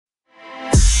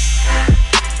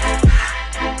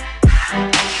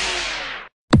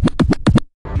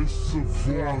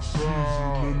season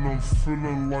and I'm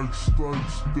feeling like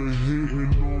Stykes. They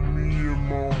hating on me and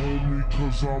my homie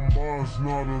cause our minds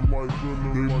not alike.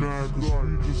 They mad cause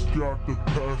we just got the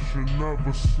passion,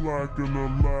 never slacking or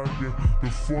lagging. The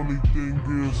funny thing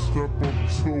is, step up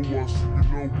to us, you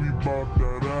know we bout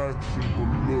that action. But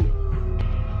look,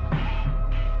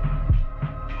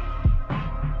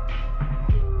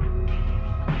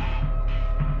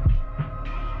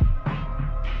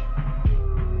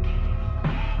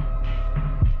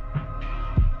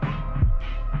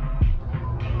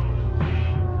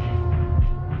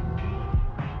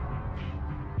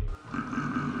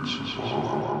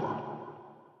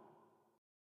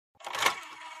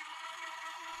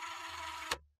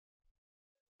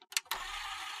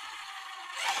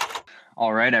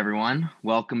 All right, everyone.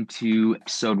 Welcome to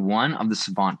episode 1 of the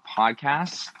Savant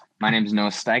Podcast. My name is Noah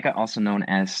Styka, also known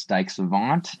as Styke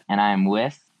Savant, and I am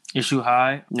with Issue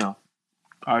High,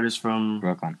 artist from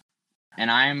Brooklyn. And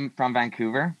I'm from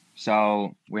Vancouver,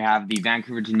 so we have the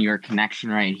Vancouver to New York connection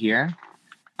right here.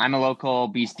 I'm a local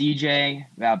bass DJ,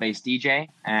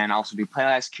 and also do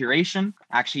playlist curation.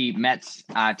 Actually met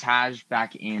Taj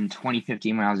back in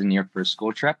 2015 when I was in New York for a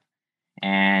school trip,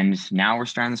 and now we're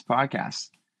starting this podcast.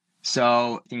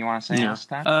 So, anything you want to say else,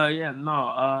 Taj? I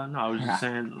was just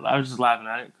saying, I was just laughing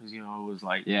at it because, it was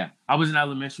like, I was in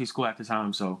elementary school at the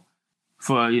time, so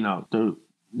for, the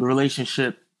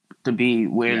relationship to be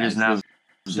where it is now.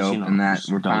 Dope, and that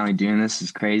we're finally doing this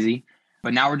is crazy.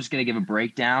 But now we're just going to give a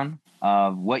breakdown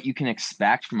of what you can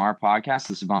expect from our podcast,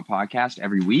 the Savant Podcast,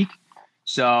 every week.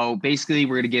 So, basically,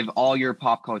 we're going to give all your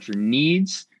pop culture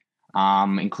needs,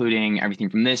 including everything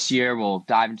from this year. We'll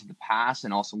dive into the past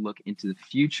and also look into the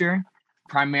future.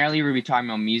 Primarily, we'll be talking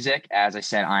about music. As I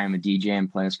said, I am a DJ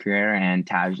and playlist creator, and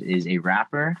Taj is a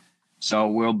rapper. So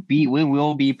we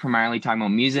will be primarily talking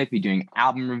about music, be doing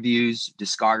album reviews,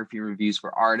 discography reviews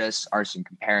for artists and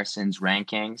comparisons,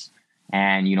 rankings.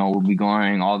 And, we'll be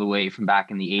going all the way from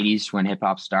back in the 80s when hip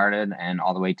hop started and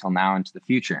all the way till now into the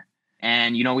future.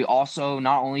 And, we also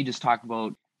not only just talk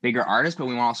about bigger artists, but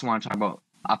we also want to talk about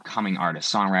upcoming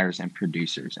artists, songwriters, and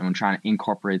producers. And we're trying to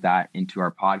incorporate that into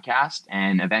our podcast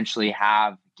and eventually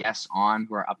have guests on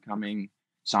who are upcoming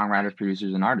songwriters,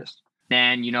 producers, and artists.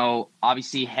 Then,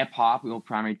 obviously hip hop, we will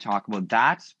primarily talk about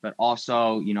that, but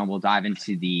also, we'll dive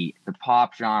into the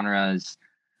pop genres,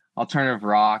 alternative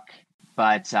rock,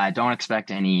 but don't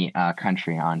expect any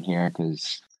country on here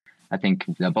because I think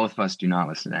both of us do not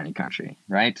listen to any country,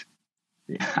 right?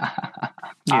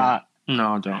 No,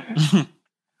 don't.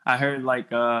 I heard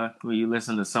when you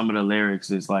listen to some of the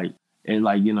lyrics, it's like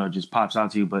it just pops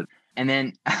out to you. But and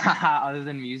then other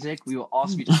than music, we will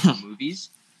also be talking about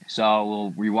movies. So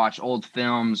we'll rewatch old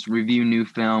films, review new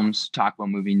films, talk about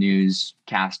movie news,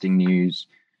 casting news,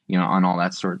 on all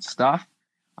that sort of stuff.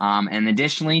 And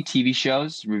additionally, TV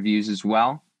shows reviews as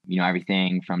well.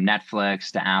 Everything from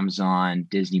Netflix to Amazon,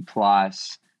 Disney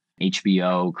Plus,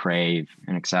 HBO, Crave,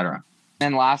 and etc.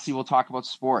 And lastly, we'll talk about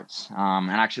sports. And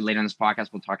actually later in this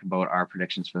podcast, we'll talk about our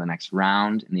predictions for the next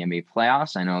round in the NBA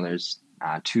playoffs. I know there's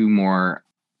 2 more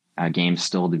games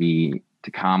still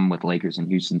to come with Lakers and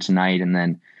Houston tonight. And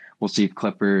then we'll see if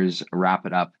Clippers wrap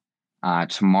it up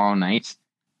tomorrow night.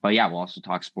 But yeah, we'll also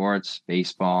talk sports,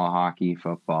 baseball, hockey,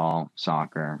 football,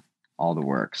 soccer, all the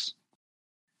works.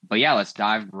 But yeah, let's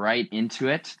dive right into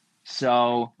it.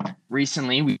 So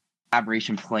recently we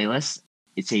collaboration playlist.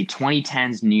 It's a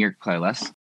 2010s New York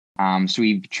playlist. So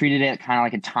we've treated it kind of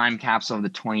like a time capsule of the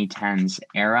 2010s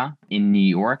era in New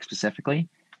York specifically.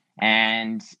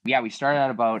 And yeah, we started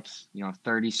out about,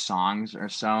 30 songs or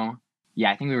so.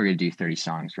 Yeah, I think we were going to do 30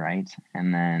 songs, right?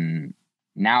 And then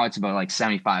now it's about like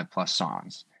 75 plus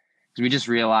songs. Because we just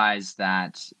realized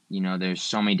that, there's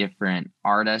so many different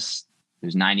artists.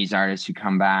 There's 90s artists who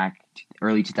come back,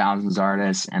 early 2000s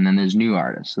artists, and then there's new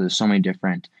artists. So there's so many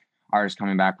different artists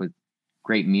coming back with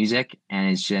great music,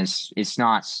 and it's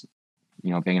not,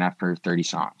 big enough for 30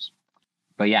 songs.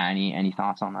 But yeah, any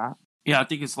thoughts on that? Yeah, I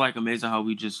think it's amazing how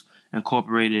we just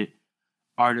incorporated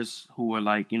artists who were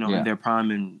in their prime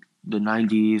in the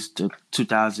 90s to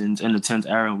 2000s and the 10th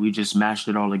era. We just mashed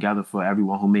it all together for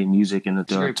everyone who made music in the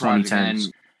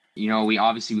 2010s. And,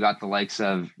 we got the likes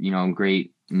of,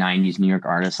 great 90s New York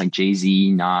artists like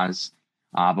Jay-Z, Nas,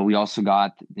 but we also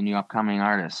got the new upcoming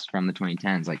artists from the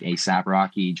 2010s like A$AP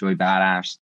Rocky, Joey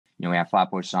Badass. We have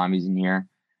Flatbush Zombies in here.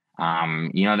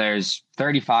 There's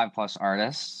 35 plus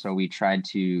artists, so we tried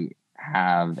to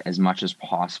have as much as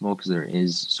possible because there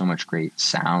is so much great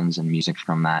sounds and music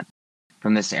from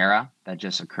this era that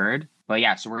just occurred. But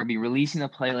yeah, so we're going to be releasing the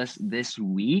playlist this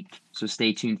week, so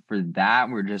stay tuned for that.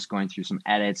 We're just going through some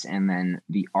edits and then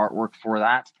the artwork for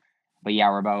that. But yeah,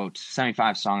 we're about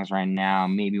 75 songs right now.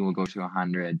 Maybe we'll go to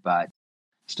 100, but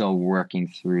still working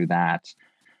through that.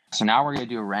 So now we're going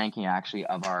to do a ranking actually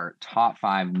of our top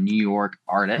 5 New York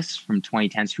artists from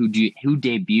 2010s who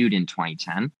debuted in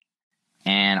 2010.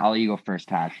 And I'll let you go first,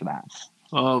 Taj, for that.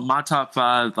 My top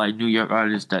 5 like New York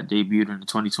artists that debuted in the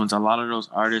 2020s. A lot of those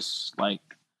artists, like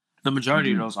the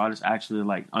majority of those artists, actually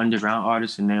like underground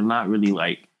artists, and they're not really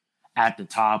like at the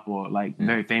top or like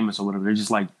very famous or whatever. They're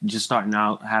just starting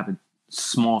out, have a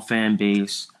small fan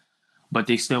base, but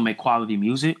they still make quality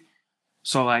music.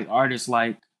 So like artists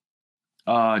like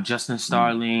Justin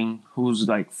Starling, who's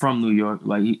like from New York.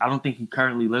 Like I don't think he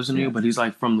currently lives in New York, but he's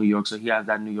like from New York, so he has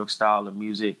that New York style of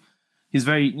music. He's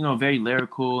very, very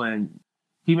lyrical, and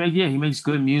he makes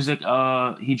good music.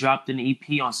 He dropped an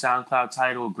EP on SoundCloud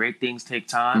titled "Great Things Take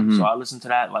Time." So I listened to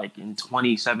that like in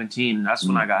 2017, and that's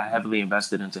when I got heavily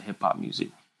invested into hip hop music.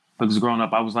 Because growing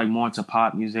up, I was like more into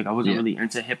pop music. I wasn't really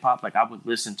into hip hop. Like I would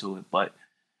listen to it, but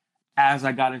as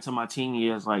I got into my teen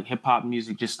years, like hip hop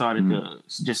music just started to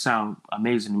just sound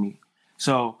amazing to me.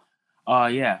 So,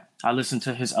 I listened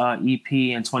to his EP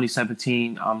in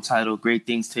 2017 titled "Great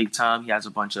Things Take Time." He has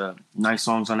a bunch of nice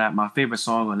songs on that. My favorite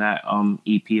song on that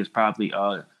EP is probably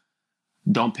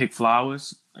 "Don't Pick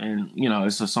Flowers," and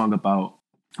it's a song about.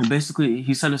 And basically,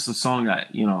 he said it's a song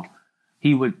that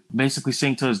he would basically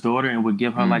sing to his daughter and would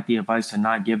give her like the advice to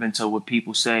not give into what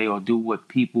people say or do what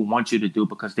people want you to do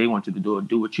because they want you to do it.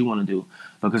 Do what you want to do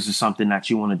because it's something that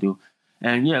you want to do.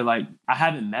 And yeah, like I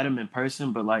haven't met him in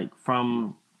person, but like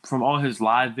from all his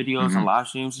live videos and live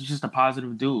streams, he's just a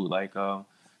positive dude. Like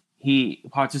he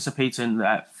participates in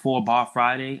that 4-Bar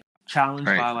Friday challenge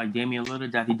by like Damian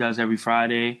Lillard that he does every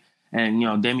Friday. And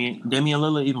Damian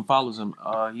Lillard even follows him.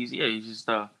 He's just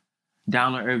a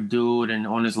down-to-earth dude, and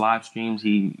on his live streams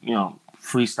he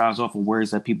freestyles off of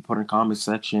words that people put in the comment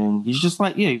section. He's just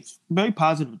like he's a very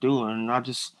positive dude, and I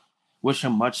just wish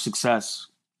him much success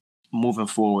moving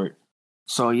forward.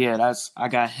 So yeah, I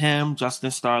got him,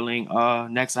 Justin Starling.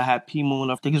 Next I had P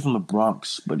Moon. I think he's from the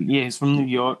Bronx, but he's from New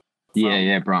York.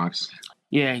 Bronx.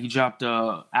 Yeah, he dropped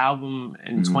an album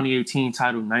in 2018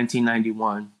 titled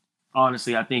 1991.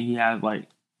 Honestly, I think he has like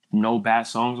no bad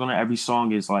songs on it. Every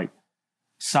song is like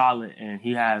solid, and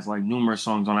he has like numerous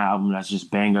songs on the album that's just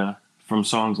banger, from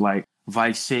songs like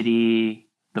Vice City,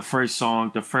 the first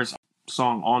song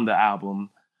on the album,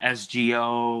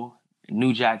 SGO,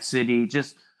 New Jack City.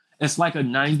 Just it's like a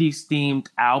 90s themed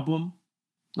album.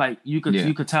 Like you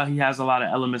could tell he has a lot of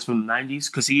elements from the 90s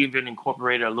because he even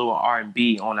incorporated a little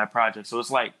R&B on that project. So it's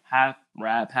like half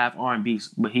rap, half R&B,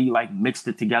 but he like mixed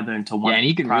it together into one. Yeah, and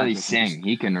he can really sing.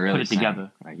 He can really put it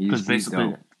together. Because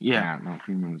basically,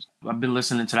 I've been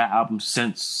listening to that album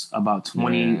since about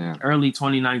early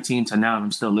 2019 to now, and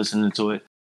I'm still listening to it.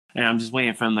 And I'm just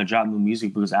waiting for him to drop new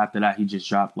music because after that he just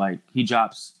dropped like he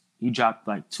dropped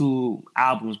like 2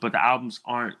 albums, but the albums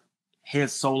aren't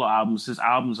his solo albums. His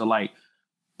albums are like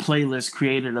playlists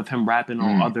created of him rapping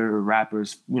on other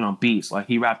rappers, beats. Like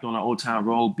he rapped on an Old Town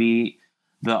Road beat,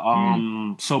 the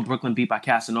So Brooklyn beat by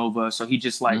Casanova. So he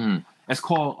just like it's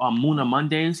called Muna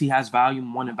Mondays. He has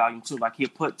volume 1 and volume 2. Like he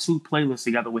put 2 playlists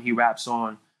together where he raps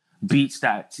on beats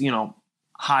that's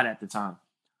hot at the time.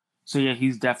 So yeah,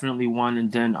 he's definitely one.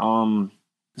 And then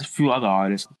there's a few other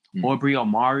artists. Aubrey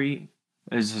Omari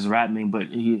is his rap name, but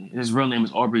his real name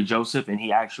is Aubrey Joseph, and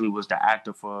he actually was the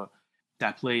actor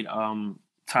that played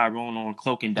Tyrone on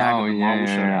Cloak and Dagger.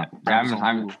 I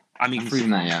haven't seen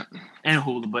that yet. And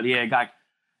Hulu, but yeah,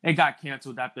 it got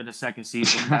canceled after the second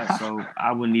season, so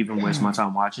I wouldn't even waste my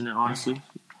time watching it, honestly.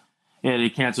 Yeah, they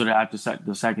canceled it after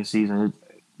the second season.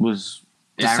 It was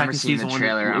the second season. The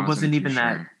trailer, it wasn't even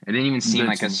that. It didn't even seem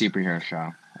like a superhero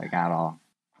show, like at all.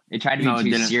 It tried to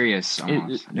be too serious.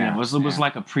 Almost. It was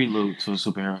like a prelude to a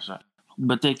superhero show.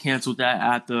 But they canceled that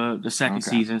after the second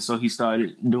season, so he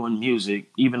started doing music.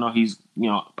 Even though he's,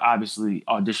 obviously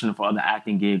auditioning for other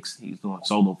acting gigs, he's doing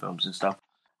solo films and stuff.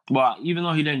 Well, even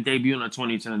though he didn't debut in the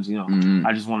 2010s,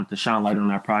 I just wanted to shine light on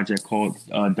that project called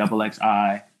Double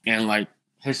XI. And like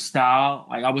his style,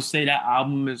 like I would say that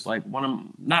album is like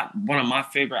not one of my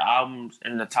favorite albums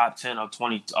in the top 10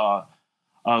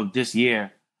 of this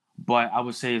year. But I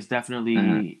would say it's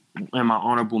definitely in my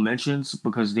honorable mentions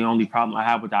because the only problem I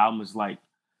have with the album is like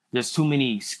there's too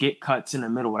many skit cuts in the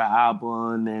middle of the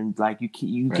album, and like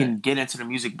you can get into the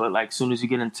music, but like as soon as you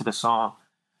get into the song,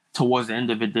 towards the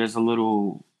end of it, there's a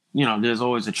little there's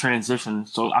always a transition.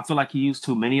 So I feel like he used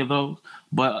too many of those.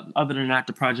 But other than that,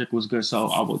 the project was good. So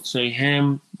I would say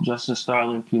him, Justin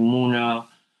Starling, P Moon.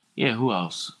 Yeah, who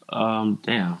else?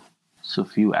 Damn, it's a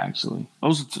few actually.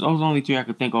 Those only 3 I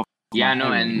could think of. Yeah,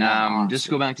 no, and just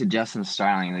go back to Justin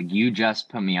Starling. Like, you just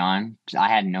put me on. I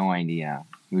had no idea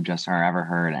who Justin or ever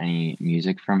heard any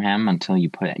music from him until you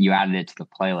added it to the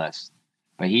playlist.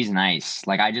 But he's nice.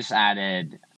 Like, I just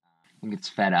added, I think it's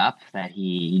Fed Up that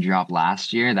he dropped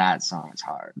last year. That song is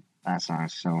hard. That song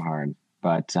is so hard.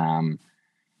 But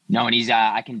no, and he's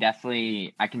I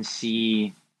can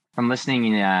see from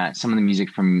listening to some of the music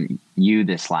from you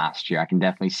this last year, I can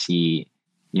definitely see,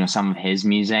 some of his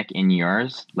music in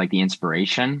yours, like the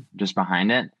inspiration just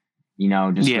behind it,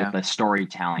 just with the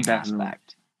storytelling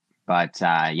aspect. But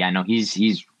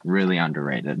he's really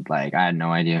underrated. Like, I had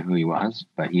no idea who he was,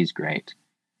 but he's great.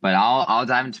 But I'll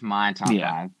dive into my top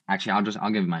five. Actually,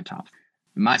 I'll give you my top.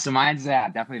 So mine's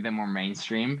definitely a bit more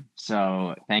mainstream.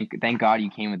 So thank God you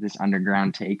came with this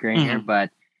underground take right here. But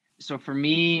so for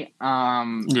me,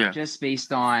 just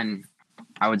based on,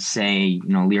 I would say,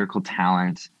 lyrical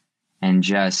talent and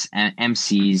just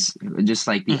MCs, just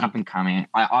like the up and coming.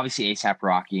 Obviously, A$AP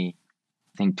Rocky.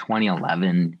 I think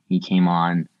 2011 he came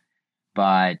on.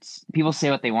 But people say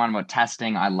what they want about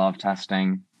Testing. I love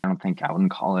Testing. I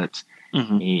wouldn't call it.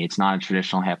 It's not a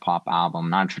traditional hip hop album,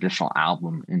 not a traditional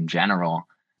album in general.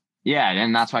 Yeah,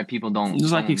 and that's why people don't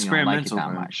like experimental like it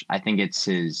that much. I think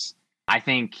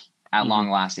at long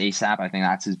last, A$AP, I think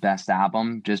that's his best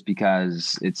album, just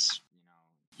because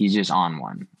he's just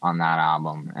on that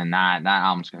album, and that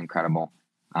album's incredible.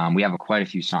 We have quite a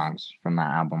few songs from that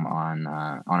album on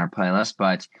our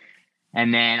playlist,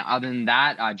 and then other than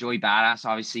that, Joey Badass,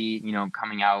 obviously,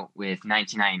 coming out with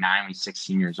 1999 when he's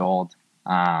 16 years old,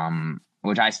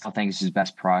 which I still think is his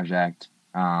best project.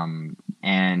 That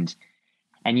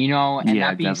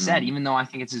being said, even though I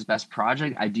think it's his best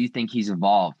project, I do think he's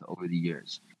evolved over the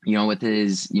years. With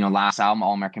his, last album,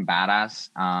 All American Badass,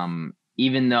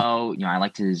 even though, I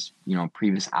liked his,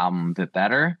 previous album a bit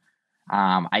better,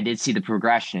 I did see the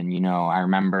progression. I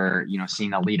remember,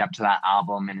 seeing the lead up to that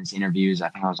album in his interviews. I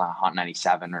think I was on Hot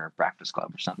 97 or Breakfast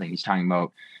Club or something. He's talking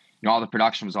about, all the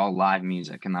production was all live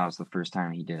music, and that was the first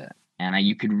time he did it. And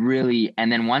you could really,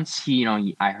 and then once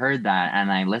I heard that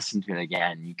and I listened to it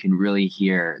again, you can really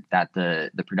hear that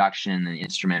the production and the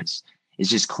instruments is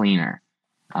just cleaner.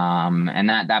 And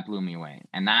that blew me away.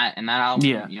 And that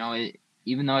album,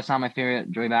 even though it's not my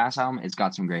favorite Joey Badass album, it's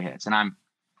got some great hits, and I'm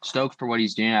stoked for what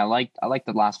he's doing. I like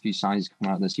the last few songs he's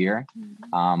coming out this year.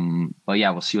 But yeah,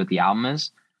 we'll see what the album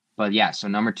is. But yeah, so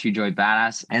number 2, Joey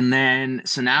Badass. And then,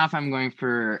 so now if I'm going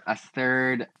for a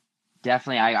third,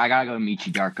 definitely I gotta go to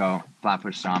Michi Darko,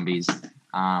 Flatbush Zombies.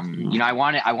 I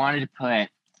wanted to put,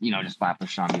 just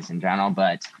Flatbush Zombies in general,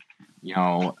 but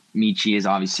Michi is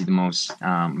obviously the most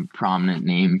prominent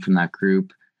name from that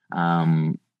group.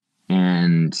 And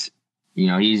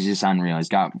he's just unreal. He's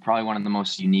got probably one of the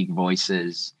most unique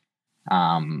voices,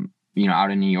 out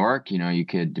in New York. You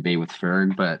could debate with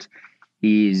Ferg, but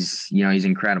he's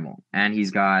incredible. And he's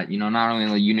got, not only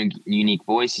a unique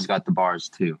voice, he's got the bars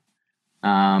too.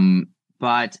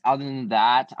 But other than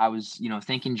that, I was,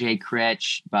 thinking Jay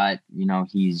Critch, but,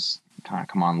 he's kind of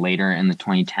come on later in the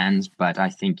 2010s, but I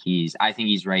think he's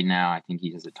right now, I think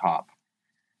he's the top.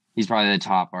 He's probably the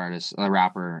top artist,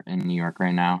 rapper in New York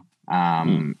right now.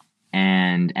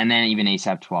 And then even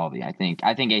A$AP Twelvyy. I think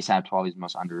A$AP Twelvyy is the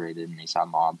most underrated in A$AP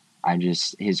Mob.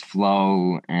 His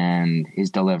flow and his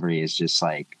delivery is just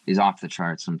is off the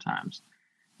charts sometimes.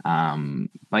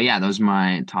 But yeah, those are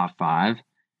my top 5.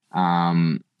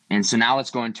 And so now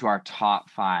let's go into our top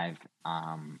 5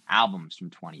 albums from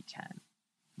 2010.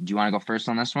 Do you want to go first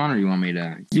on this one, or do you want me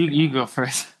to? You go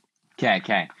first.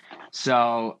 Okay.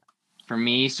 So for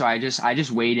me, I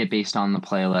just weighted based on the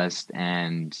playlist,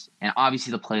 and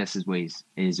obviously the playlist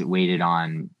is weighted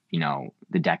on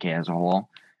the decade as a whole.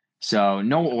 So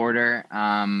no order,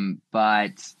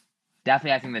 but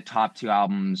definitely I think the top 2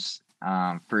 albums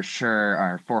for sure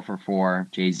are 444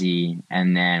 Jay-Z,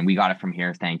 and then We Got It From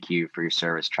Here, Thank You for Your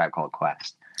Service, Tribe Called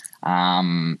Quest.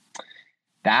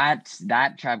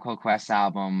 That Tribe Called Quest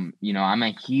album, I'm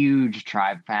a huge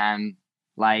Tribe fan.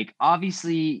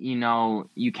 Obviously,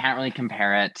 you can't really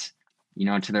compare it,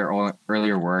 to their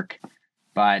earlier work,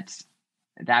 but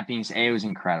that being said, it was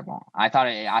incredible. I thought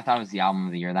it was the album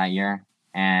of the year that year,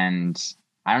 and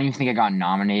I don't even think it got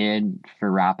nominated for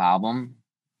Rap Album.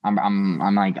 I'm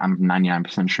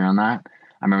 99% sure on that.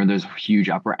 I remember there was a huge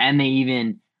uproar, and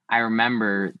I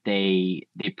remember they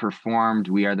performed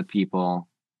We Are the People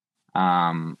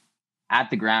at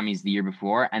the Grammys the year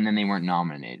before, and then they weren't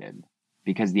nominated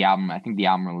because I think the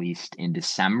album released in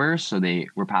December, so they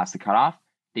were past the cutoff.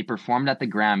 They performed at the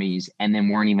Grammys and then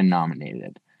weren't even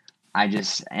nominated. And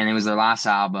it was their last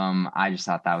album. I just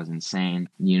thought that was insane.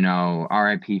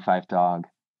 R.I.P. Phife Dawg.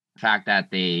 The fact that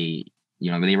they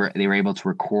they were able to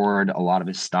record a lot of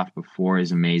his stuff before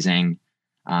is amazing.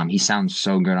 He sounds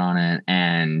so good on it,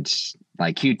 and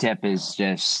like Q-Tip is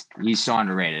he's so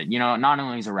underrated. Not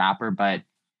only he's a rapper, but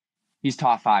he's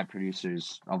top 5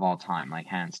 producers of all time, like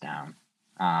hands down.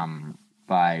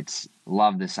 But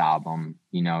love this album.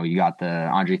 You got the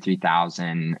Andre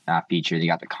 3000 feature, you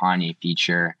got the Kanye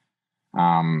feature.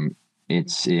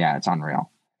 It's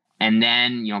unreal. And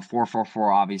then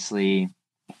 444 obviously.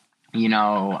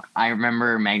 I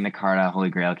remember Magna Carta, Holy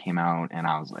Grail came out, and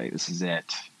I was like, this is it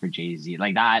for Jay-Z.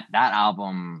 Like that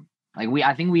album, like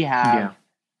I think we have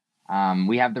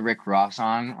the Rick Ross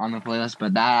song on the playlist,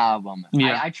 but that album,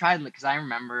 I tried, because I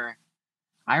remember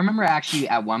actually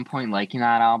at one point liking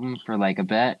that album for like a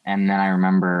bit, and then I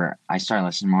remember I started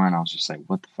listening more, and I was just like,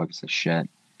 what the fuck is this shit?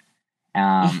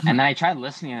 And then I tried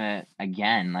listening to it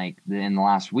again, like in the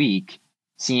last week,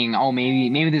 seeing,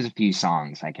 maybe there's a few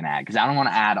songs I can add, because I don't want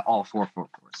to add all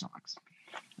 444 songs.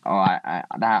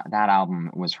 That album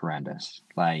was horrendous.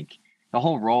 Like the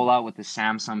whole rollout with the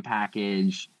Samsung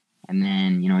package, and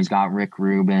then he's got Rick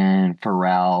Rubin,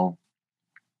 Pharrell,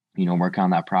 working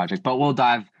on that project. But we'll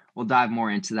dive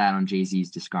more into that on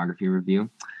Jay-Z's discography review.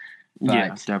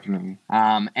 Yeah, definitely.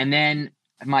 And then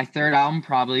my third album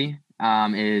probably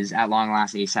is At Long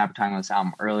Last ASAP. We're talking about this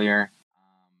album earlier.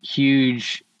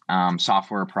 Huge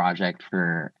software project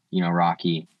for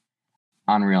Rocky.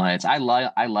 Unreal hits. I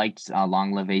liked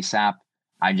Long Live ASAP.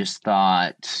 I just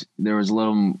thought there was a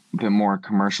little bit more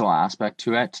commercial aspect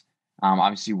to it.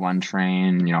 Obviously One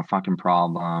Train, Fucking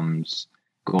Problems,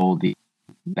 Goldie,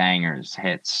 bangers,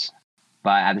 hits.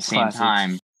 But at the same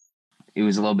time, it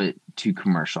was a little bit too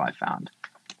commercial, I found.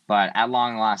 But At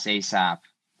Long Last ASAP,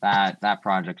 that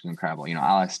project is incredible.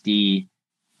 LSD,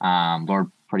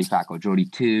 Lord Pretty Fat Go Jody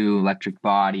 2, Electric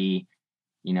Body.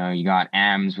 You got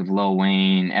M's with Lil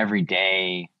Wayne, Every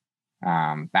Day,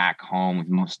 Back Home with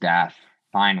Mos Def,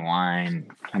 Fine Wine,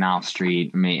 Canal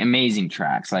Street. Amazing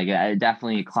tracks. Like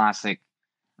definitely a classic.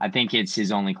 I think it's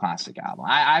his only classic album.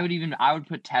 I would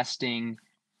put Testing.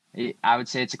 I would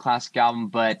say it's a classic album,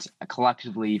 but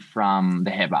collectively from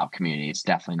the hip hop community, it's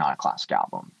definitely not a classic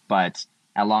album. But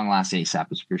At Long Last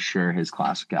ASAP is for sure his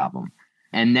classic album.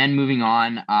 And then moving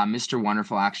on, Mr.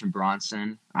 Wonderful, Action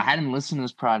Bronson. I hadn't listened to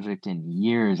this project in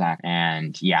years,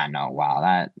 and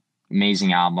that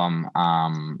amazing album.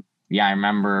 I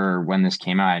remember when this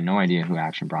came out, I had no idea who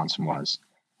Action Bronson was.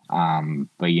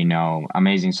 But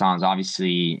amazing songs.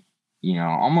 Obviously,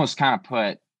 almost kind of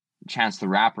put Chance the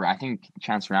Rapper. I think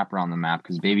Chance the Rapper on the map,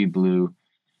 because Baby Blue.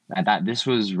 I think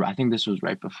this was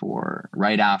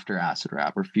right after Acid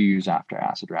Rap, or a few years after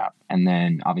Acid Rap, and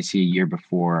then obviously a year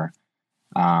before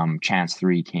Chance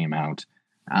 3 came out.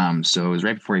 So it was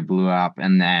right before he blew up.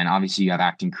 And then obviously you have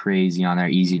Acting Crazy on there,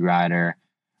 Easy Rider,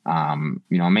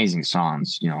 amazing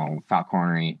songs,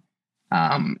 Falconery.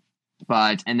 And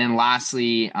then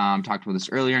lastly, talked about this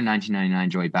earlier, 1999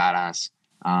 Joey Badass.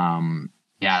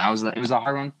 It was a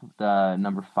hard one to put the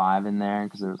number 5 in there,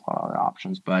 because there was a lot of other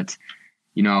options, but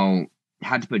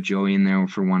had to put Joey in there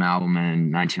for one album,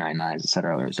 and 1999, as I said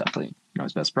earlier, is definitely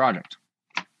his best project.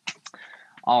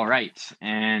 All right,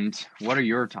 and what are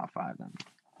your top 5 then?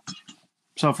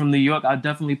 So from New York, I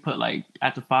definitely put, like,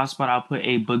 at the 5 spot, I'll put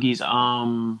A Boogie's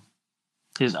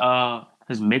his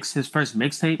first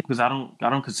mixtape, because I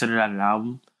don't consider that an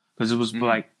album, because it was I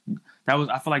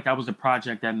feel like that was the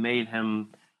project that made him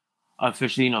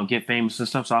officially get famous and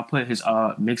stuff. So I'll put his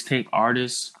mixtape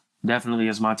Artist definitely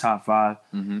as my top 5,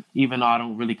 even though I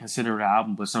don't really consider it an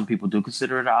album, but some people do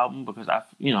consider it an album, because I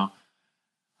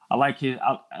like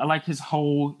his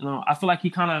whole, I feel like he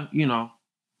kind of,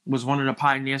 was one of the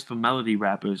pioneers for melody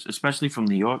rappers, especially from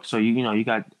New York. So, you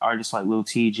got artists like Lil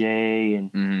TJ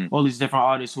and all these different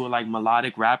artists who are like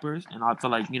melodic rappers. And I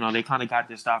feel like, they kind of got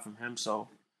their style from him. So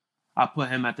I put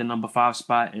him at the number 5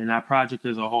 spot. And that project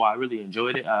as a whole, I really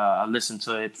enjoyed it. I listened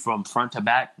to it from front to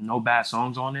back, no bad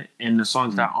songs on it. And the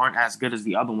songs that aren't as good as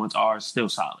the other ones are still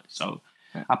solid. So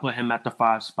I put him at the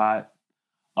 5 spot.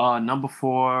 Number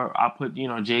 4, I put,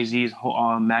 Jay-Z's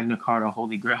Magna Carta,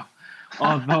 Holy Grail.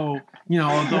 Although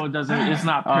it doesn't, it's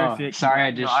not perfect. Sorry,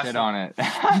 I just shit on it.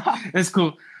 It's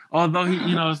cool. Although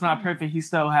it's not perfect, he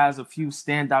still has a few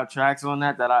standout tracks on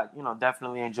that I,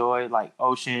 definitely enjoy, like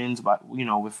Oceans, but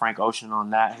with Frank Ocean on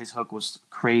that, his hook was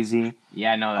crazy.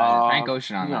 Yeah, no, Frank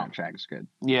Ocean on that track is good.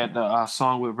 Yeah, the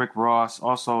song with Rick Ross,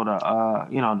 also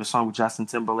the song with Justin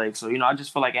Timberlake. So I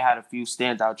just feel like it had a few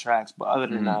standout tracks, but other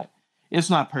than that, it's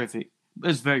not perfect.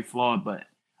 It's very flawed, but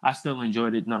I still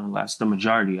enjoyed it nonetheless, the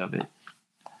majority of it.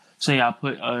 So yeah, I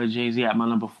put Jay-Z at my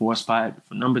number 4 spot.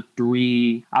 For number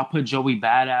 3, I'll put Joey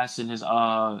Badass in his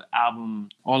album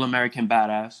All American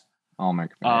Badass. All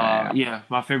American. Yeah.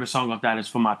 My favorite song of that is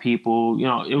For My People. You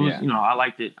know, it was, Yeah. you know, I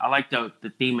liked it. I liked the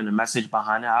theme and the message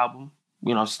behind the album.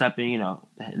 You know, stepping, you know,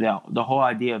 the whole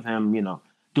idea of him, you know,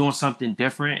 doing something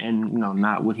different and, you know,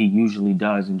 not what he usually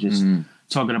does, and just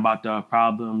talking about the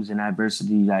problems and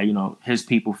adversity that, you know, his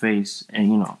people face,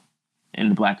 and, you know, in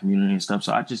the Black community and stuff.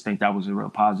 So I just think that was a real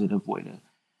positive way to,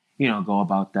 you know, go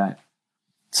about that.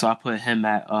 So I put him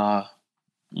at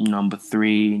number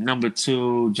 3. Number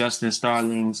 2, Justin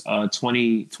Starling's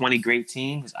 2020 Great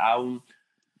Team, his album.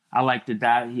 I liked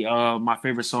that. He my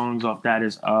favorite songs off that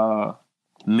is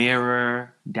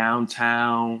Mirror,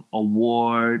 Downtown,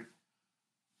 Award.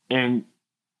 And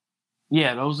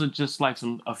yeah, those are just like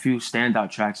a few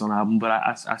standout tracks on the album, but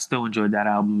I still enjoyed that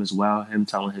album as well. Him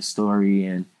telling his story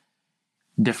and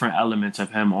different elements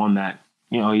of him on that.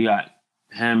 You know, you got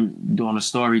him doing the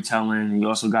storytelling. You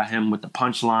also got him with the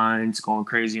punchlines, going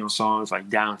crazy on songs like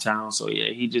Downtown. So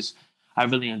yeah, I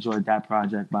really enjoyed that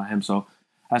project by him. So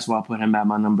that's why I put him at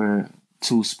my number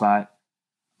 2 spot.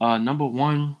 Number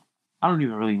 1, I don't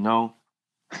even really know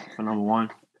for number 1.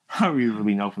 I don't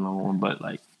really know for number 1, but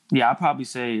like, yeah, I'd probably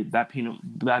say that P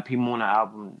Mona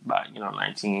album by, you know,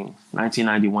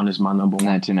 1991 is my number 1.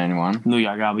 1991. New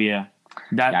York album, yeah.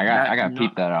 I got to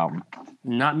peep that album.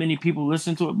 Not many people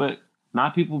listen to it, but I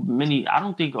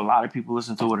don't think a lot of people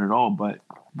listen to it at all, but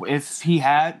if he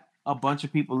had a bunch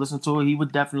of people listen to it, he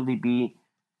would definitely be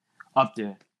up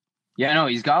there. Yeah, no,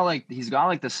 he's got like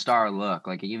the star look.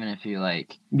 Like, even if you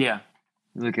like, yeah,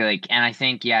 look like, and I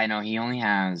think, yeah, I know he only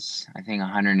has, I think,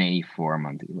 184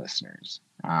 monthly listeners.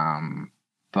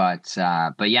 But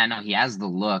yeah, no, he has the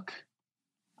look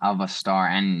of a star,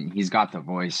 and he's got the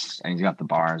voice, and he's got the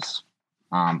bars.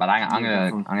 But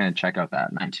I'm gonna check out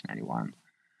that 1991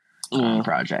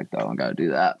 project though. I gotta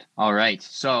do that. All right,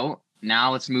 so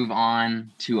now let's move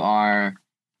on to our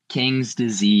King's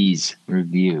Disease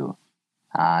review.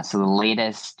 So the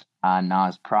latest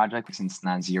Nas project since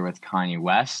Nasir with Kanye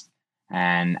West,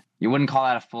 and you wouldn't call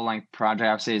that a full-length project.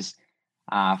 I would say it's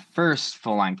first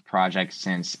full-length project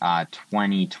since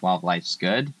 2012 Life's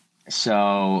Good.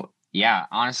 So yeah,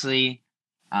 honestly,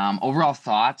 overall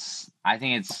thoughts, I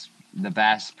think it's the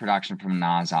best production from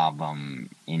Nas album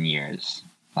in years.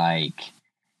 Like,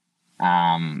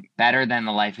 better than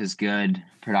the Life is Good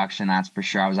production, that's for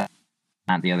sure. I was at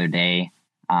that the other day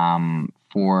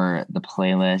for the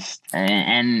playlist,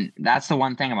 and that's the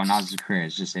one thing about Nas's career,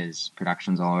 is just his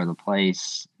production's all over the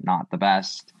place, not the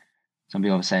best. Some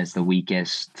people say it's the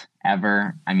weakest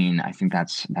ever. I mean, I think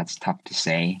that's tough to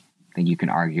say. I think you can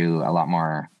argue a lot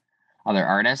more other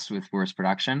artists with worse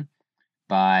production,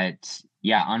 but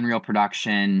yeah, unreal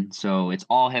production. So it's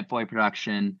all Hit Boy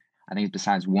production, I think,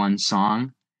 besides one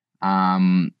song.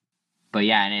 But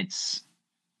yeah, and it's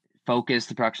focused.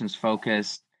 The production's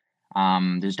focused.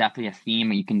 There's definitely a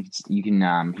theme. You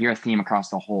can hear a theme across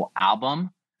the whole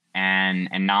album, and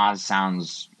Nas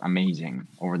sounds amazing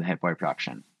over the Hit Boy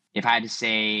production. If I had to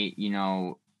say, you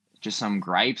know, just some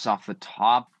gripes off the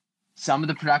top, some of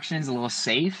the production is a little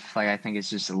safe. Like, I think it's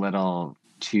just a little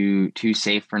too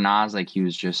safe for Nas. Like, he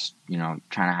was just, you know,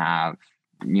 trying to have,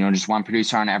 you know, just one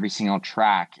producer on every single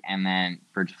track, and then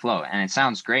for it to flow. And it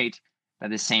sounds great, but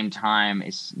at the same time,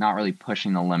 it's not really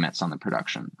pushing the limits on the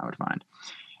production, I would find.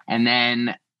 And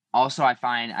then also I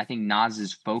think Nas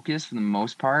is focused for the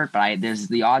most part, but there's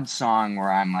the odd song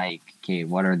where I'm like, okay,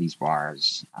 what are these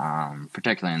bars?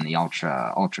 Particularly in the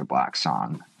Ultra Black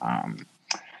song,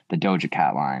 the Doja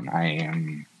Cat line.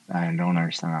 I don't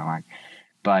understand that line.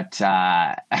 But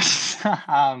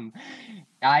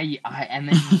and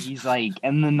then he's like,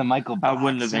 and then the Michael Blackson I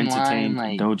wouldn't have entertained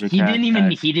line, like, Doja Cat. He didn't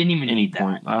even need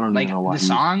point. that. I don't like, even know why. The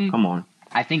song, come on.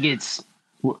 I think it's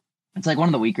like one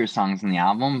of the weaker songs in the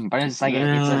album, but it's like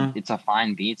it's a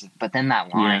fine beat. But then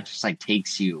that line just like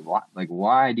takes you, like,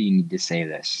 why do you need to say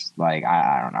this? Like,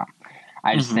 I don't know.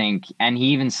 I just think, and he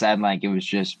even said like it was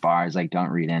just bars, like, don't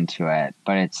read into it.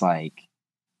 But it's like,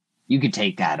 you could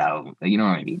take that out. Like, you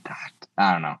don't really need that.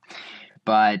 I don't know.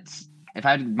 But if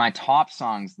I had my top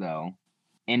songs though,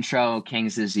 intro,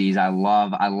 King's Disease, I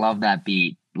love that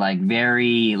beat. Like,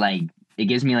 very, like, it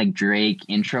gives me like Drake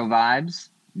intro vibes,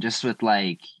 just with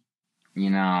like, you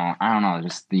know, I don't know,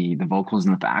 just the vocals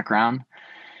in the background.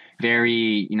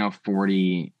 Very, you know,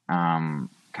 40 kind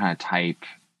of type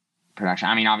production.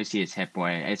 I mean, obviously it's Hit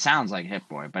Boy. It sounds like Hit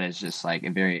Boy, but it's just like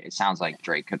it sounds like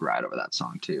Drake could ride over that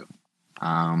song too.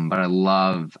 But I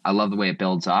love the way it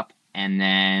builds up. And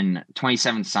then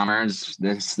 27 Summers,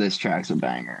 this track's a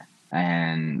banger.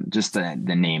 And just the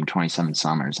name 27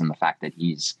 Summers, and the fact that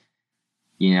he's,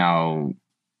 you know,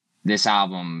 this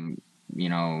album, you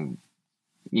know,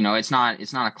 it's not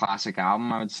a classic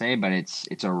album, I would say, but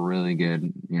it's a really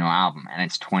good, album, and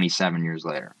it's 27 years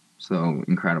later. So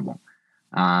incredible.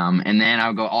 And then I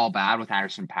would go All Bad with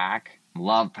Anderson .Paak.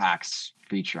 Love Paak's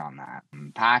feature on that.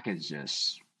 Paak is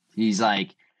just, he's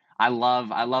like, I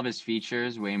love his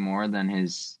features way more than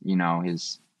his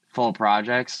full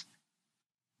projects.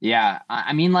 Yeah,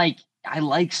 I mean, like, I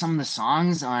like some of the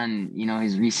songs on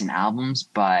his recent albums,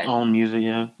 but own music,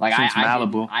 yeah. Like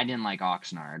I didn't like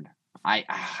Oxnard. I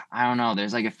don't know.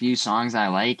 There's like a few songs I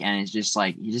like, and it's just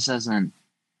like he just doesn't.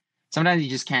 Sometimes he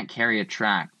just can't carry a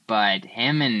track. But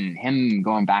him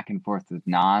going back and forth with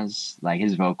Nas, like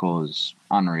his vocal is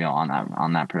unreal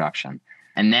on that production.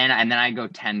 And then I go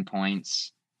 10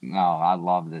 points. Oh, I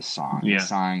love this song. Yeah.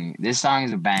 This song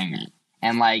is a banger.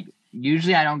 And like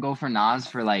usually I don't go for Nas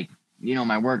for like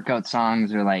my workout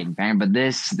songs or like bang, but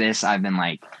this I've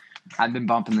been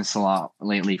bumping this a lot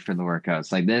lately for the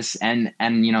workouts, like this and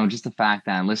just the fact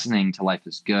that I'm listening to Life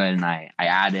Is Good, and I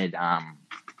added I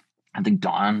think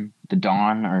Dawn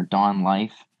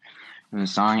Life in the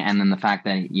song, and then the fact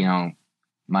that one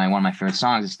of my favorite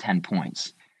songs is 10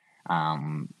 points.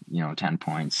 10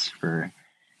 points for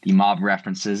the mob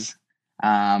references.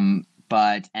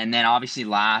 But and then obviously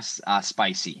last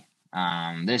Spicy.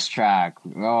 This track,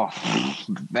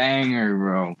 banger,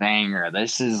 bro, banger.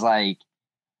 This is like,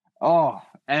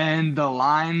 and the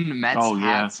line Mets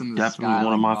hats in the definitely sky,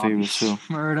 one of my favorites too.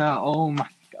 Murda, oh my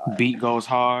god, beat goes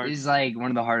hard. It's like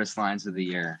one of the hardest lines of the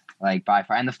year, like by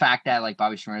far. And the fact that like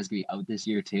Bobby Shmurda is gonna be out this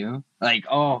year too, like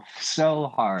so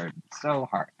hard,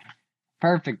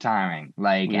 perfect timing,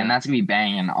 like, and that's gonna be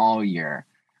banging all year.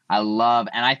 I love,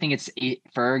 and I think it's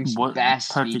Ferg's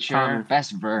best feature, timing.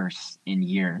 Best verse in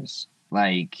years.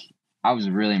 Like, I was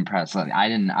really impressed. Like,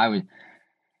 and I was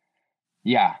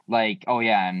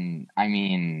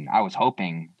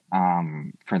hoping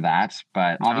for that,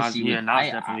 but obviously,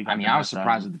 I was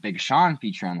surprised with the Big Sean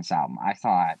feature on this album. I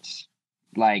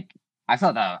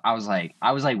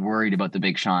was worried about the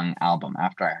Big Sean album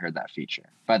after I heard that feature,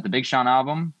 but the Big Sean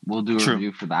album, we'll do a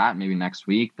review for that maybe next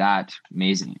week. That's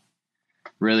amazing.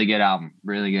 Really good album.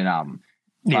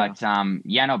 Yeah. But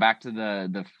back to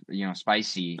the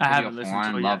Spicy. I haven't listened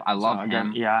to it yet. I love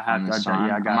him. I'm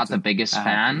not the biggest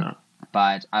fan,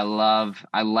 but I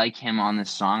like him on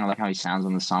this song. I like how he sounds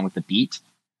on the song with the beat.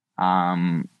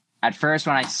 At first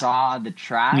when I saw the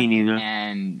track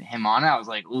and him on it, I was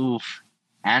like, oof.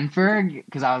 And Ferg,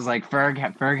 because I was like,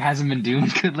 Ferg hasn't been doing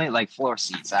good lately. Like Floor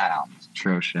Seats, that album's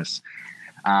atrocious.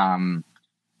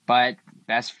 But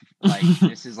best, like,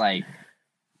 this is like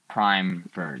prime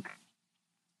Ferg.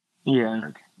 Yeah,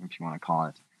 if you want to call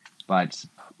it. But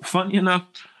funny enough,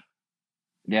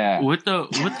 with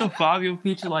the Fabio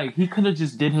feature, like he could have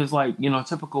just did his like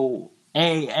typical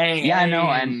I know,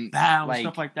 and bow like,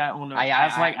 stuff like that on the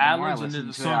ad-libs, and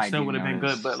the song still would have been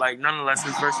good, but like nonetheless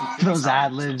his verse those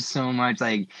ad-libs so much,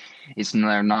 like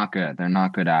they're not good. They're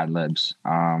not good ad-libs.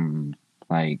 That's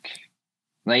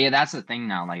the thing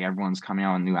now. Like everyone's coming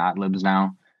out with new ad-libs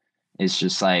now. It's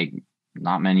just like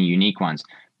not many unique ones.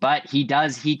 But he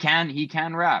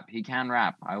can rap.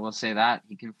 I will say that.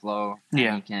 He can flow.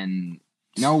 Yeah. He can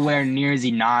nowhere near as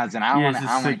he Nas, and I don't want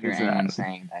to hear anyone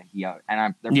saying that there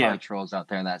are probably trolls out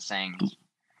there that saying his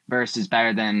verse is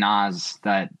better than Nas,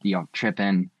 that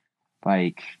tripping.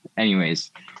 Like,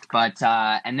 anyways. But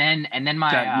and then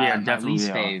my least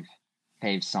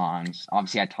fave songs.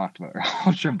 Obviously I talked about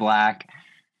Ultra Black.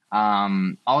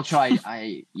 Ultra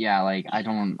I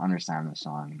don't understand the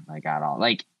song like at all.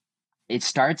 Like, it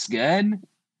starts good,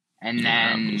 and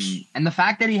then and the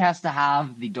fact that he has to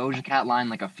have the Doja Cat line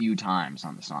like a few times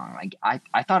on the song, like I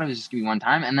thought it was just gonna be one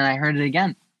time, and then I heard it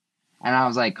again, and I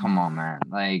was like, come on, man,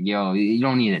 like, yo, you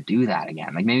don't need to do that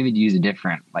again. Like, maybe use a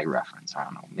different like reference. I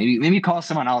don't know. Maybe call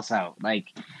someone else out. Like,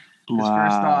 first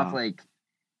off, like,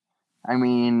 I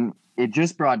mean, it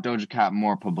just brought Doja Cat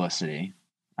more publicity.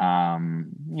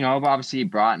 Obviously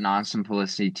it brought Nas some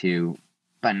publicity too,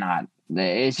 but not.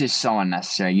 It's just so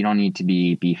unnecessary. You don't need to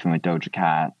be beefing with Doja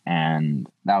Cat, and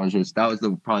that was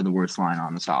probably the worst line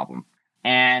on this album.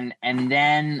 And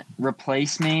then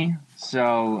Replace Me.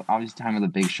 So obviously time with the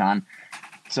Big Sean.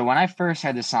 So when I first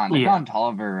heard this song, the Don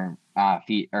Toliver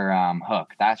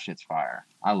hook, that shit's fire.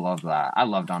 I love that. I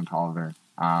love Don Toliver.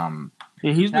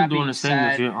 He's been doing this thing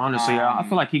with you. Honestly, I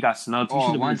feel like he got snubbed. He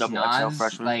should have been double XL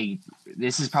freshman. Like,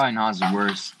 this is probably Nas'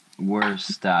 worst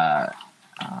verse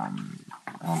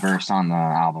on the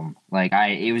album. Like,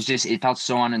 it felt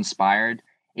so uninspired.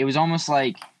 It was almost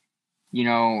like,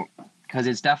 because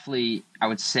it's definitely, I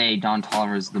would say Don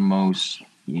Toliver is the most,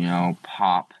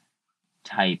 pop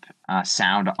type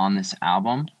sound on this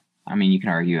album. I mean, you can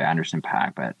argue Anderson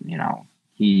 .Paak, but,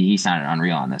 he sounded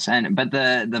unreal on this. But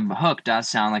the hook does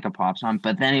sound like a pop song,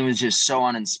 but then it was just so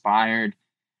uninspired.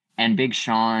 And Big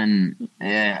Sean,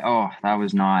 that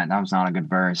was not a good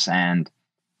verse. And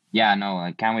yeah, no,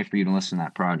 I can't wait for you to listen to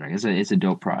that project. It's a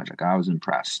dope project. I was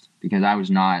impressed because I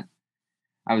was not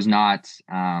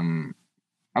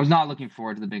looking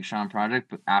forward to the Big Sean project,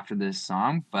 but after this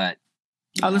song, but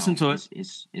I listened to it.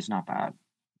 It's not bad.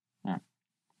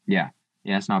 Yeah,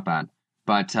 it's not bad.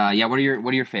 But what are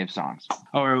your fave songs?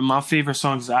 Oh, my favorite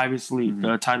songs is obviously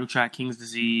the title track, King's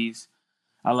Disease.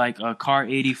 I like Car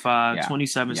 85,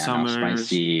 27 Summers,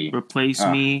 Spicy. Replace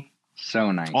Me.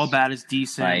 So nice. All Bad is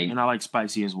decent, and I like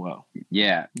Spicy as well.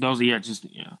 Yeah. Those are,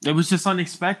 it was just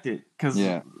unexpected because,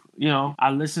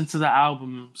 I listened to the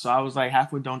album, so I was like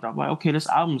halfway done. I'm like, okay, this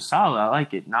album's solid. I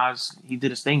like it. Nas, he did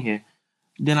his thing here.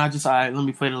 Then I just, let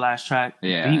me play the last track.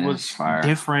 Yeah, the beat was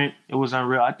different. It was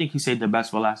unreal. I think he said the best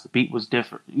for last. The beat was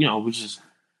different.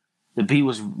 The beat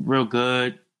was real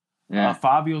good. Yeah.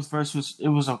 Fabio's verse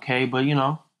was okay, but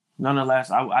nonetheless,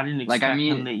 I didn't expect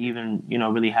him to even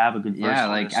really have a good verse.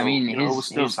 Yeah, it was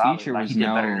still his solid. feature Like, was he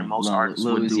did better than most artists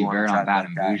Lil would do Uzi on Vert a on track Bad like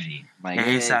and that. Bougie. Like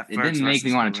it didn't make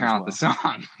me want to turn off the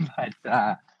song,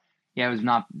 but it was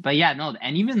not. But yeah, no,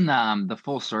 and even the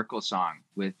Full Circle song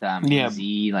with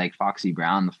Z, like Foxy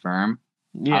Brown, The Firm.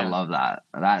 Yeah, I love that.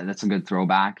 That's a good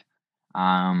throwback.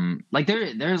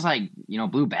 There's like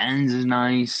Blue Benz is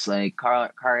nice. Like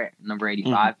car number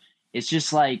 85. It's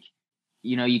just like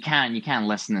you can't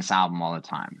listen to this album all the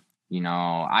time.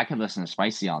 I could listen to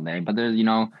Spicy all day, but there's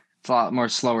it's a lot more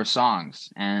slower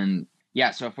songs. And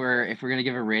yeah, so if we're gonna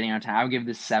give a rating out of 10, I would give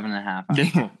this 7.5. I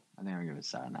think I would give it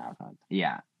 7.5.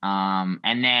 Yeah.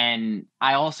 And then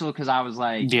I also, because I was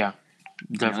like,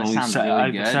 definitely sounds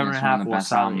really good. 7.5 or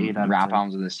solid 8 rap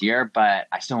albums of this year, but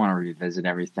I still want to revisit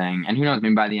everything. And who knows,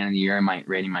 maybe by the end of the year,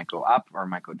 rating might go up or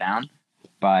might go down.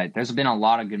 But there's been a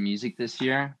lot of good music this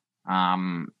year.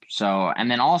 So, and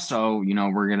then also,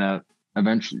 we're gonna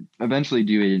eventually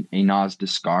do a Nas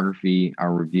discography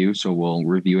review. So we'll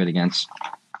review it against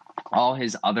all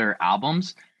his other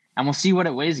albums, and we'll see what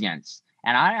it weighs against.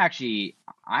 And I actually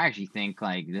think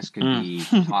like this could be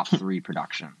top 3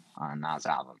 production on Nas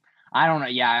album. I don't know.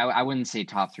 Yeah, I wouldn't say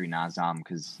top 3 Nas album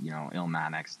because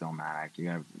Illmatic, Stillmatic. You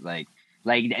have like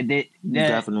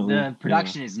the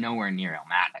production is nowhere near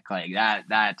Illmatic. Like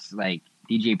that's like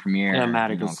DJ Premier.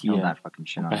 Illmatic killed that fucking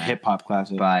shit on a hip hop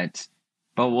classic.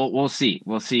 But we'll see.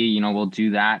 We'll see. We'll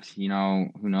do that. Who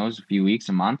knows? A few weeks,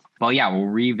 a month. But yeah, we'll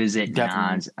revisit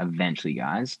Nas eventually,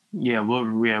 guys. Yeah, we'll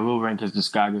rank his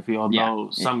discography. Although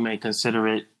some may consider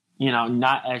it,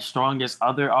 not as strong as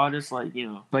other artists,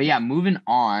 But yeah, moving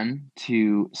on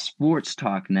to sports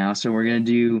talk now. So we're gonna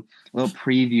do a little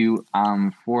preview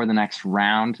for the next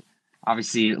round.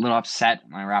 Obviously, a little upset.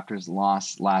 My Raptors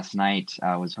lost last night.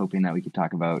 I was hoping that we could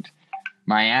talk about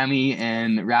Miami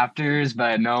and Raptors,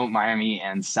 but no, Miami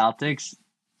and Celtics.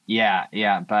 Yeah,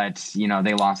 but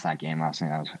they lost that game last night.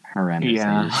 That was horrendous.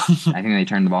 Yeah. I think they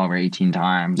turned the ball over 18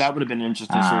 times. That would have been an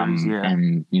interesting series, yeah.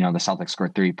 And the Celtics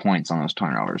scored 3 points on those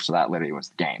turnovers, so that literally was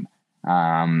the game.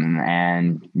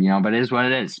 But it is what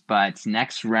it is. But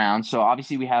next round, so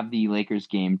obviously we have the Lakers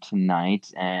game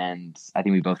tonight, and I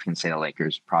think we both can say the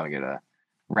Lakers probably gonna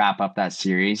wrap up that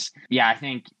series. Yeah, I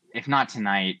think if not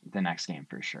tonight, the next game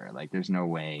for sure. Like, there's no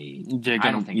way.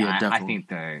 I don't think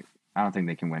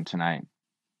they can win tonight.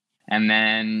 And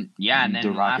then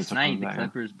last night the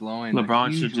Clippers blowing.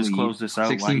 LeBron should just close this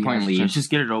out. 16-point lead. Just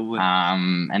get it over with.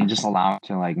 And just allow it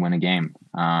to win a game.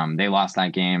 They lost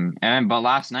that game, but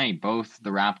last night both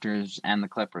the Raptors and the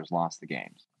Clippers lost the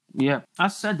games. Yeah, I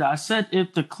said that. I said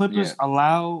if the Clippers if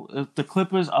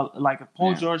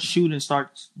Paul George shoot and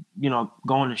starts,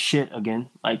 going to shit again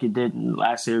like it did in the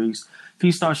last series, if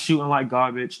he starts shooting like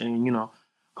garbage and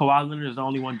Kawhi Leonard is the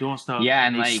only one doing stuff. Yeah,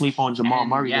 and they sleep on Jamal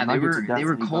Murray. Yeah, they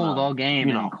were cold all game.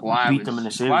 Kawhi beat them in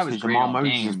the series because Jamal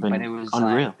Murray has been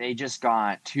unreal. They just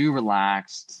got too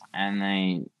relaxed,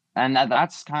 and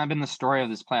that's kind of been the story of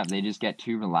this playoff. They just get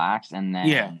too relaxed, and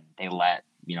then they let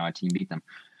a team beat them.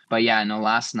 But yeah, no,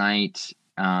 last night,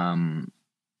 and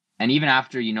even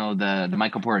after the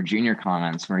Michael Porter Jr.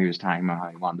 comments where he was talking about how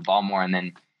he wanted the ball more, and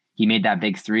then he made that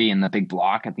big 3 and the big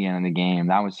block at the end of the game.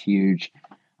 That was huge.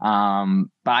 But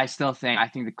I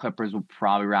think the Clippers will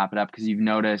probably wrap it up because you've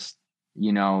noticed,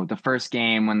 the first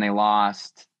game when they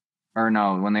lost,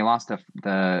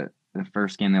 the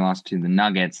first game they lost to the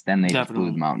Nuggets, then they just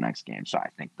blew them out next game. So I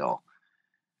think they'll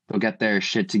get their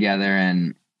shit together,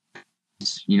 and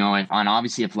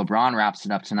obviously if LeBron wraps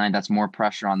it up tonight, that's more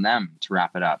pressure on them to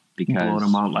wrap it up because they're going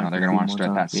to want to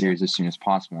start that series as soon as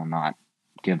possible and not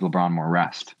give LeBron more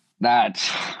rest. That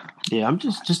Yeah, I'm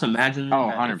just imagining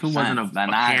that if it wasn't a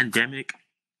pandemic,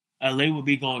 LA would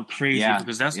be going crazy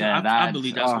because I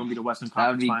believe that's going to be the Western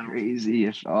Conference Finals. That would be crazy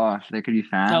if there could be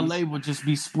fans. LA would just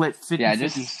be split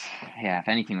 50-50. If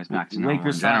anything was back to normal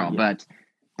in general.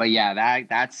 But yeah,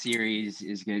 that series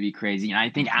is going to be crazy. And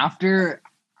I think after,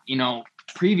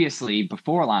 previously,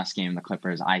 before last game, the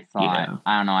Clippers, I thought,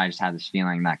 I don't know, I just had this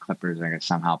feeling that Clippers are going to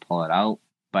somehow pull it out.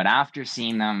 But after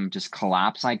seeing them just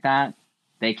collapse like that,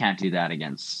 they can't do that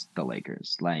against the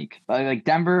Lakers. Like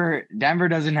Denver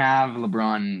doesn't have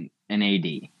LeBron and AD.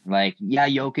 Like,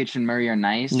 Jokic and Murray are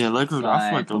nice. Yeah, Lakers. I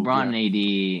feel like LeBron and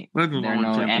AD.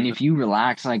 And if you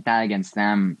relax like that against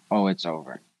them, it's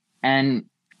over. And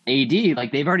AD,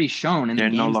 like they've already shown in the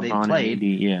games they've played,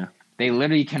 they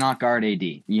literally cannot guard AD.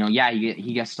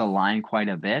 He gets to line quite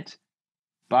a bit,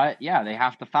 but they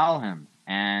have to foul him.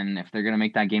 And if they're gonna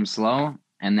make that game slow.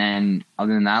 And then,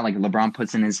 other than that, like LeBron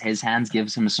puts in his hands,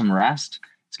 gives him some rest.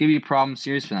 It's gonna be a problem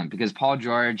series for them because if Paul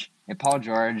George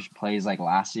plays like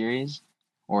last series,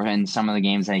 or in some of the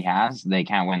games that he has, they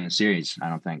can't win the series. I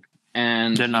don't think.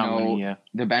 And they're not winning.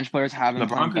 The bench players haven't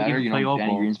played better.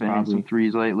 Danny Green's been hitting some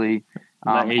threes lately.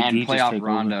 And playoff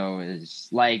Rondo is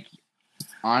like,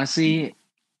 honestly,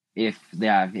 if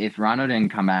Rondo didn't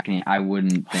come back, I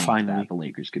wouldn't think that the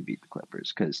Lakers could beat the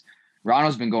Clippers because.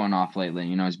 Rondo's been going off lately.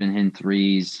 He's been hitting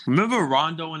threes. Remember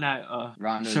Rondo in that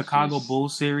Chicago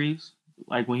Bulls series?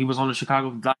 Like when he was on the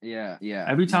Chicago. Yeah.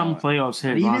 Every time playoffs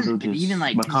hit, Rondo just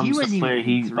becomes the player.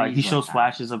 He shows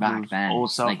flashes of his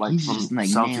old self, he's from just,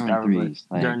 Celtic era.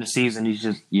 During the season, he's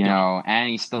just and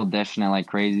he's still dishing it like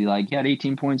crazy. Like he had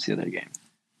 18 points the other game.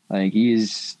 Like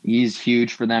he's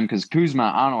huge for them because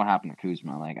Kuzma. I don't know what happened to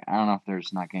Kuzma. Like I don't know if they're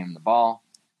just not getting him the ball.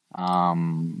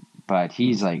 But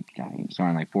he's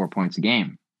scoring like 4 points a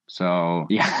game. So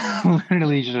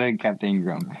literally should have kept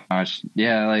Ingram. Like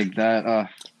that.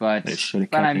 But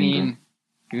I mean,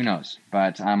 who knows?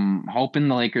 But I'm hoping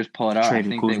the Lakers pull it out. I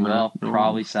think they will.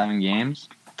 Probably 7 games.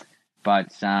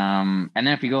 But and then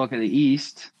if you go look at the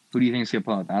East, who do you think is gonna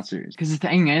pull out that series? Because the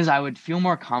thing is, I would feel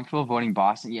more comfortable voting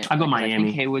Boston. I go Miami. I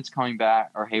think Hayward's coming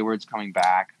back.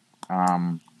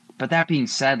 But that being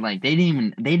said, like they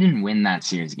didn't win that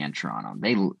series against Toronto.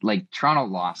 Toronto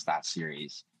lost that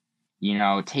series.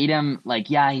 Tatum, I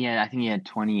think he had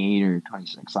 28 or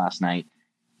 26 last night,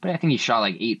 but I think he shot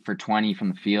like 8 for 20 from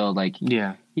the field.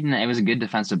 It was a good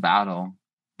defensive battle.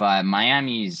 But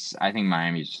I think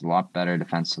Miami's a lot better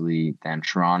defensively than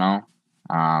Toronto.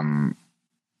 And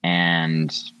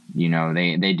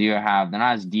they do have, they're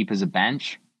not as deep as a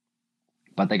bench,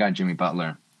 but they got Jimmy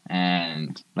Butler.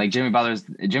 And Jimmy Butler's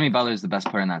the best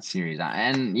player in that series.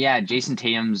 And Jason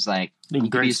Tatum's he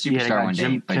could be a superstar one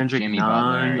day, but Kendrick Jimmy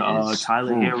Nunn, Butler is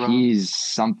Tyler Hero. He's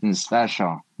something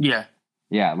special. Yeah.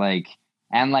 Yeah,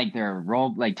 their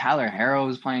role, Tyler Hero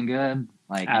is playing good.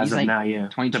 As of now,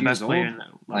 22 the best years player old.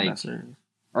 in that series.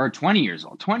 Or 20 years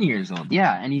old. 20 years old.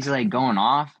 Yeah, and he's going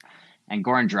off. And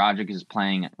Goran Dragic is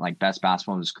playing best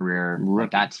basketball of his career.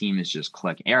 That team is just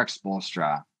clicking. Eric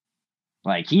Spoelstra.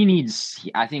 I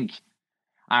think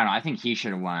he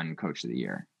should have won Coach of the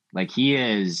Year. He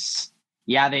is,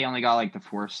 they only got the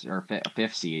 4th or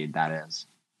 5th seed, that is.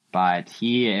 But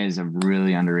he is a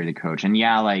really underrated coach. And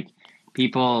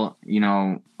people,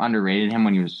 underrated him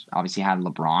when he was obviously had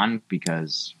LeBron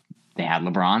because they had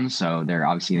LeBron. So they're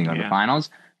obviously going to go to the finals.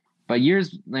 But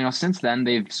years, since then,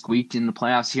 they've squeaked in the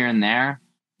playoffs here and there.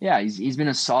 Yeah, he's been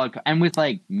a solid and with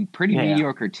pretty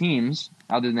mediocre teams.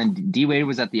 Other than D-Wade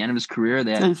was at the end of his career,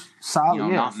 they had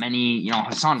solid, not many.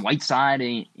 Hassan Whiteside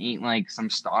ain't some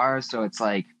stars, so it's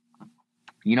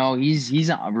he's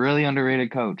a really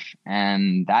underrated coach,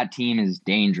 and that team is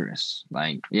dangerous.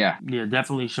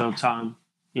 Definitely show time.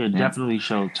 Definitely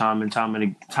show time and time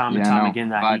again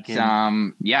that he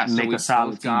can make a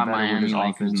solid team better Miami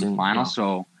Lakers in the final.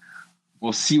 So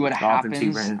we'll see what happens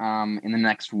in the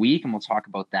next week, and we'll talk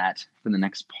about that for the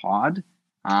next pod.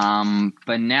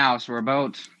 But now, so we're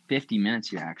about 50 minutes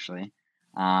here, actually.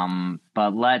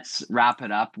 But let's wrap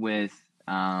it up with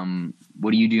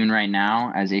what are you doing right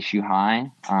now as Issue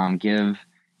High? Give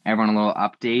everyone a little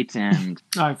update and.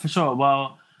 All right, for sure.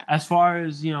 Well, as far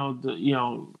as me,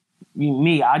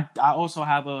 I also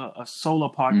have a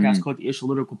solo podcast called the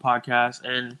Issuealytical Podcast,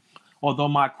 and although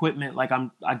my equipment,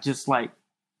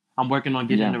 I'm working on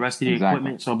getting the rest of the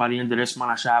equipment. So by the end of this month,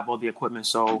 I should have all the equipment.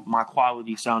 So my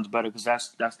quality sounds better because that's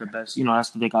the best. That's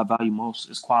the thing I value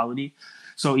most is quality.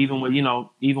 So even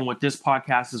with this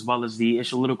podcast as well as the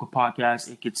Issuealytical Podcast,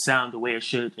 it could sound the way it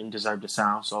should and deserve to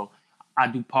sound. So I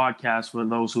do podcasts for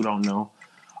those who don't know.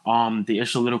 The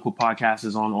Issuealytical Podcast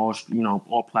is on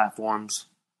all platforms.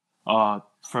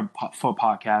 for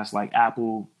podcasts like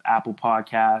Apple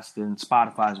Podcast and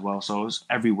Spotify as well. So it's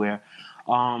everywhere.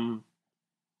 And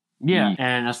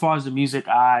as far as the music,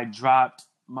 I dropped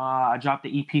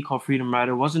the EP called Freedom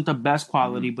Rider. It wasn't the best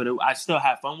quality, but I still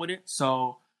had fun with it.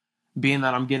 So being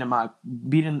that I'm getting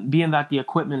being that the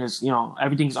equipment is,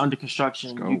 everything's under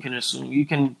construction, you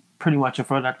can pretty much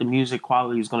infer that the music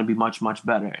quality is going to be much, much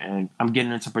better. And I'm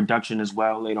getting into production as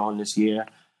well later on this year.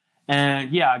 And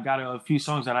I got a few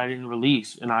songs that I didn't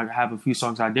release, and I have a few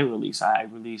songs I did release. I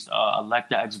released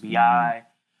Electa XVI,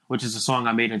 which is a song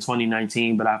I made in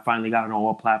 2019, but I finally got it on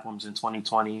all platforms in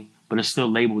 2020, but it's still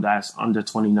labeled as under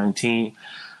 2019.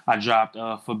 I dropped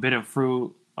Forbidden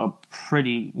Fruit, a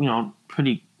pretty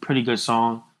good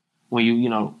song when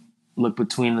you look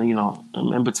between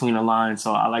in between the lines.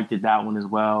 So I liked it, that one as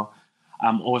well.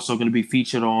 I'm also going to be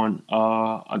featured on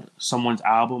someone's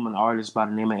album, an artist by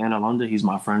the name of Anna Lunda. He's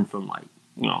my friend from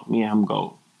me and him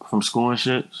go from school and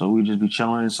shit. So we just be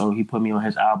chilling. So he put me on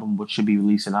his album, which should be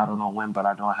releasing, I don't know when, but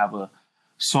I know I have a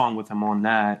song with him on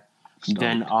that.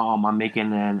 Then I'm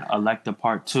making an Electa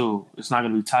Part 2. It's not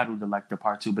going to be titled Electa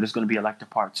Part 2, but it's going to be Electa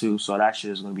Part 2. So that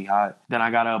shit is going to be hot. Then I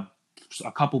got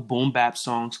a couple boom bap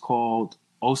songs called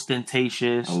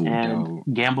Ostentatious and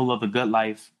Gamble of the Good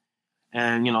Life.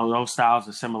 And, those styles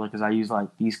are similar because I use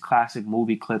these classic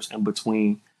movie clips in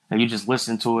between and you just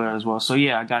listen to it as well. So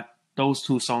I got those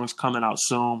 2 songs coming out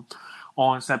soon.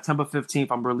 On September 15th,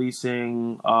 I'm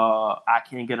releasing I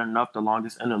Can't Get Enough, The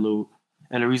Longest Interlude.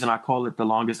 And the reason I call it The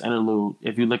Longest Interlude,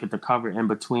 if you look at the cover in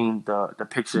between the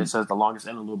picture, it says The Longest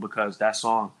Interlude because that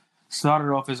song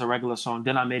started off as a regular song.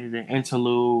 Then I made it an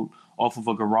interlude off of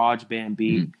a garage band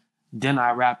beat. Then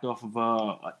I rapped off of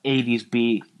a 80s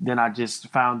beat. Then I just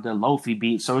found the Lofi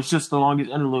beat. So it's just the longest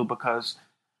interlude because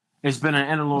it's been an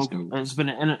interlude. It's been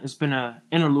an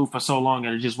interlude for so long,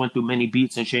 and it just went through many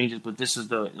beats and changes. But this is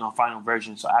the final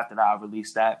version. So after that, I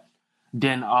released that.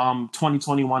 Then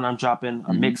 2021, I'm dropping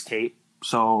a mixtape.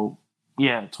 So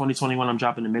 2021, I'm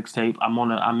dropping a mixtape.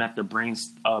 I'm at the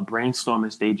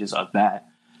brainstorming stages of that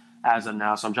as of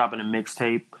now. So I'm dropping a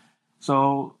mixtape.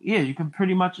 So you can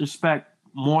pretty much expect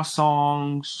more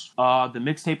songs. The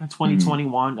mixtape in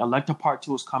 2021. Electa Part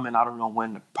 2 is coming. I don't know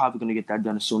when. Probably going to get that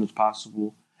done as soon as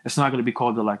possible. It's not going to be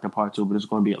called Electa Part 2, but it's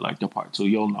going to be Electa Part 2.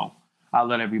 You'll know. I'll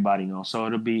let everybody know. So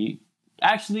it'll be...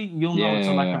 Actually, you'll know it's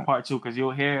Electa Part 2 because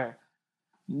you'll hear...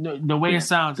 The way it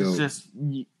sounds, it's just...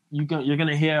 You're going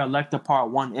to hear Electa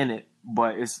Part 1 in it,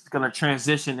 but it's going to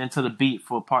transition into the beat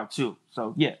for Part 2.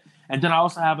 So, And then I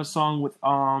also have a song with...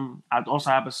 I'm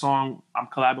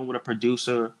collabing with a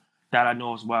producer that I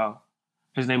know as well.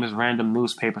 His name is Random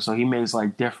Newspaper. So he makes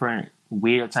different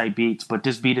weird type beats, but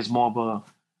this beat is more of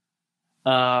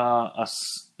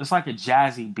it's like a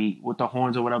jazzy beat with the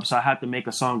horns or whatever. So I had to make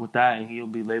a song with that, and he'll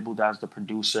be labeled as the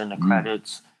producer in the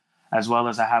credits, as well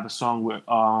as I have a song with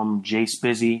Jay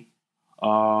Spizzy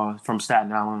from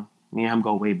Staten Island. Me and him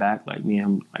go way back, me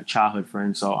and him childhood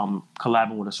friends. So I'm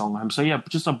collabing with a song with him. So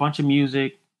just a bunch of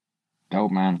music.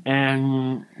 Dope, man.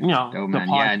 And, Dope, man.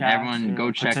 And everyone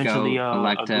go check out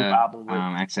Electa,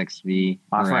 XXV,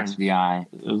 or XVI,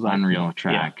 Unreal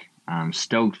track. I'm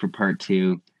stoked for Part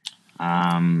 2.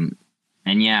 Go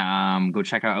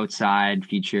check out Outside,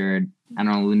 featured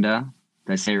Anna Lunda.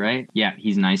 Did I say it right? Yeah,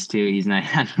 he's nice too. He's nice,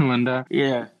 Anna Lunda.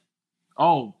 Yeah.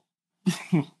 Oh.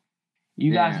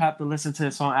 You guys have to listen to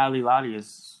his song Ali Lottie.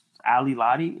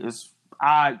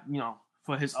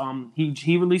 For his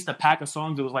he released a pack of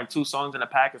songs. It was 2 songs in a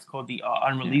pack. It's called the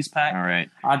Unreleased Pack. All right.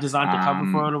 I designed the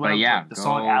cover for it or whatever. The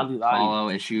song Ali Lottie. Follow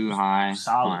Issue High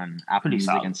on Apple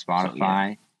Music and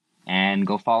Spotify. And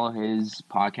go follow his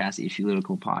podcast, Issue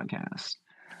Lyrical Podcast.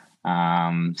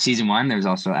 Season 1, there's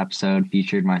also an episode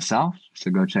featured myself.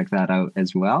 So go check that out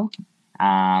as well.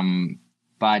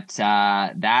 But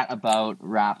that about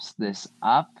wraps this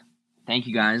up. Thank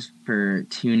you guys for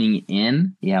tuning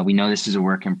in. Yeah, we know this is a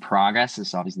work in progress. This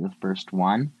is obviously the first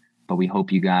one, but we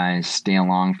hope you guys stay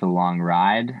along for the long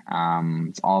ride.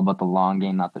 It's all about the long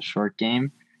game, not the short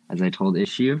game, as I told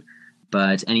Issue.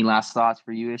 But any last thoughts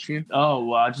for you, Issue? Oh,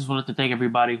 well, I just wanted to thank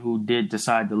everybody who did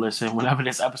decide to listen whenever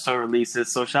this episode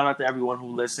releases. So shout out to everyone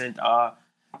who listened.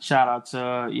 Shout out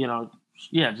to,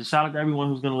 just shout out to everyone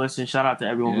who's going to listen. Shout out to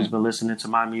everyone who's been listening to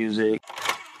my music.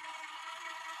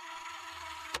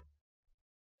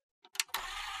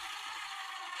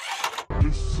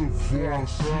 Savant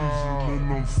season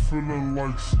and I'm feeling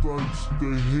like Stipes.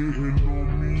 They hating on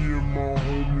me and my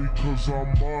homie cause our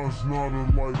minds not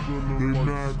alike. They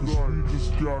mad cause we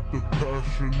just got the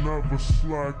passion, never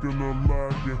slacking or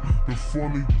lagging. The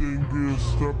funny thing is,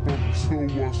 step up to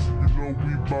us,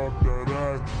 we bout that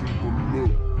action. But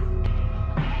look,